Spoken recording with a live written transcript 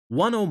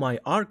One of my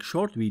Ark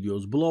short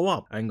videos blew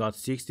up and got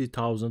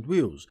 60,000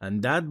 views,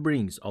 and that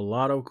brings a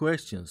lot of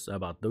questions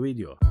about the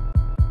video.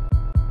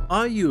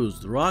 I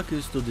used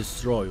rockets to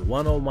destroy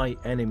one of my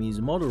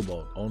enemy's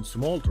motorboat on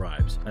small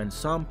tribes, and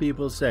some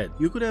people said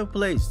you could have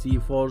placed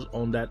C4s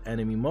on that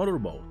enemy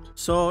motorboat.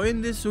 So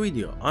in this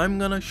video, I'm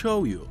gonna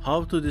show you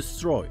how to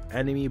destroy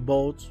enemy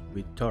boats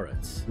with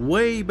turrets.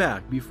 Way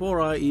back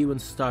before I even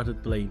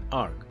started playing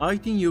Ark, I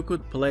think you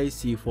could place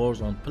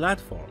C4s on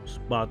platforms,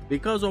 but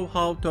because of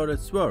how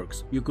turrets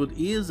works, you could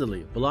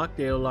easily block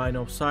their line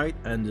of sight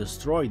and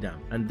destroy them,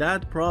 and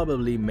that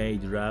probably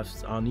made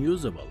rafts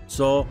unusable.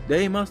 So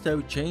they must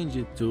have changed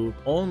it to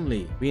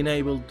only being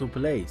able to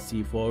place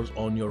C4s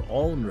on your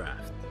own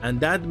raft. And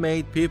that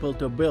made people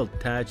to build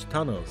thatch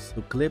tunnels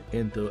to clip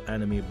into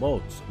enemy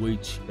boats,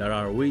 which there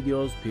are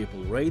videos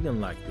people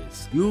raiding like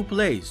this. You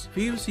place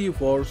few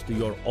C4s to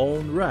your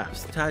own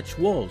raft's thatch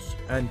walls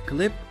and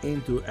clip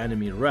into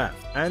enemy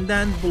raft and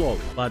then blow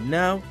it. But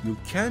now you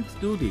can't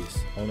do this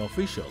on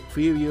official.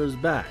 Few years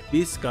back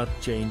this got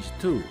changed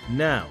too.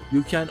 Now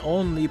you can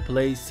only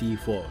place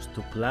C4s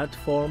to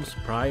platform's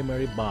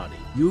primary body.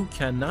 You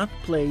cannot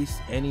place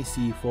any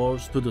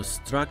C4s to the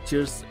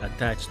structures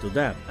attached to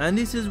them, and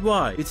this is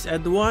why it's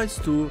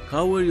advised to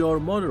cover your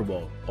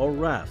motorboat or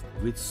raft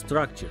with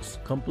structures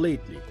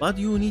completely, but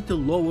you need to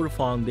lower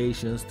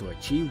foundations to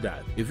achieve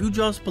that. If you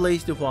just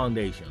place the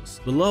foundations,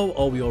 below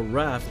of your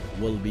raft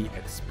will be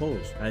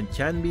exposed and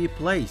can be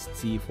placed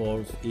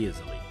C4s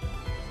easily.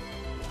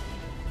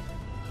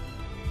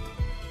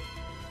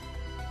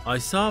 I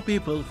saw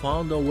people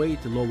found a way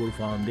to lower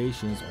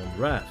foundations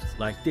on rafts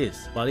like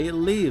this, but it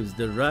leaves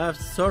the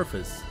raft's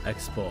surface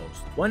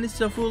exposed. When it's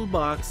a full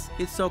box,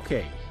 it's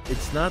okay.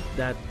 It's not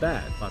that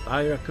bad, but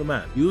I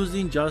recommend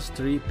using just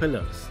 3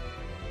 pillars.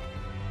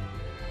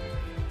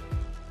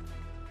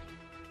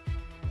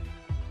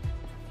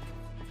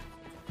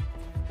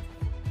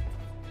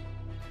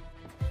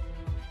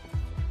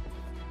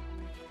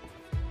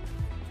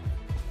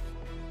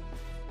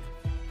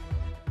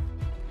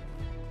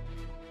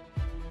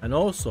 And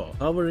also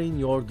covering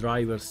your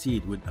driver's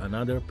seat with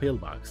another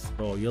pillbox,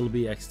 so you'll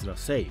be extra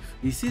safe.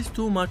 This is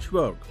too much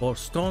work for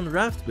stone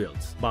raft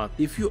builds, but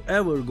if you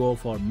ever go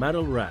for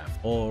metal raft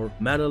or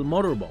metal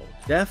motorboat,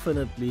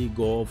 definitely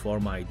go for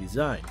my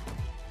design.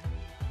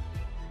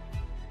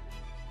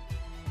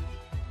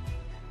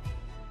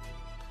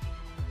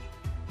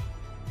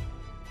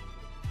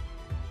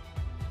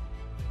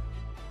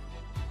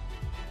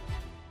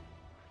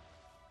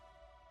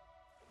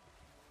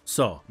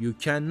 So you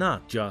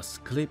cannot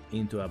just clip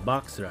into a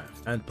box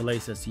raft and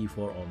place a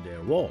C4 on their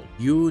wall.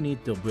 You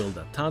need to build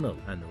a tunnel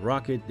and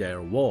rocket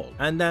their wall,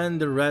 and then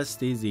the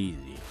rest is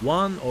easy.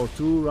 1 or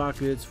 2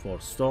 rockets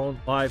for stone,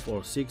 5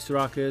 or 6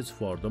 rockets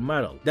for the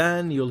metal.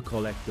 Then you'll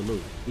collect the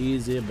loot.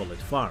 Easy bullet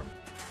farm.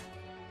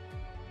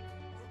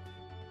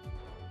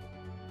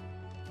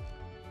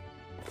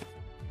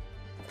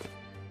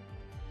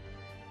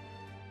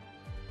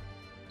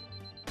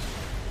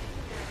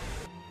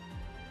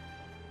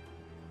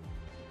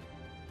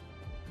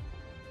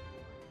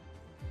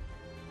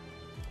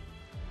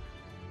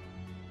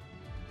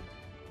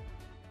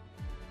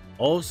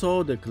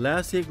 Also, the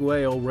classic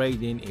way of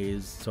raiding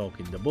is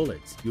soaking the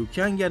bullets. You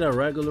can get a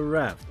regular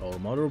raft or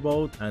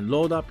motorboat and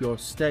load up your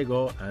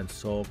stego and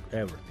soak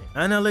everything.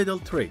 And a little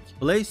trick,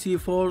 place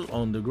C4s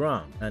on the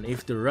ground, and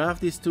if the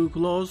raft is too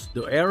close,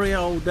 the area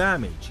of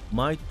damage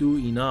might do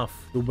enough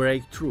to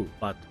break through,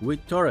 but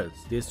with turrets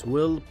this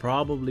will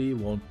probably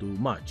won't do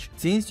much,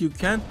 since you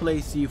can't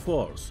place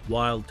C4s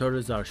while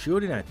turrets are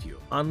shooting at you,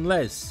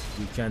 unless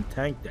you can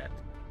tank that.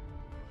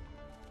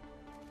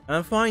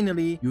 And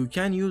finally, you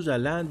can use a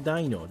land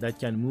dino that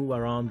can move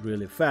around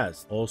really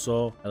fast,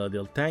 also a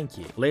little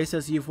tanky. Place a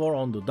C4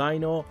 on the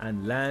dino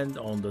and land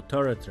on the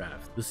turret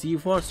raft. The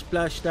C4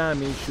 splash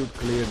damage should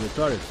clear the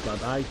turrets,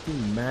 but I think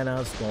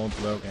manas don't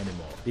work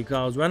anymore,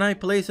 because when I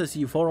place a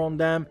C4 on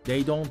them,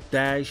 they don't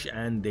dash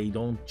and they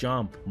don't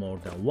jump more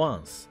than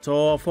once.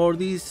 So for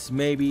this,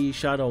 maybe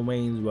Shadow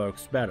Mains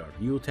works better,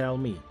 you tell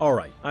me.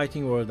 Alright, I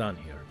think we're done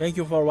here. Thank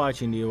you for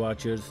watching, dear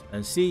watchers,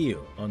 and see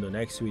you on the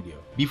next video.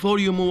 Before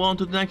you move on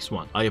to the next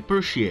one, I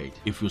appreciate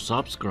if you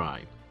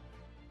subscribe.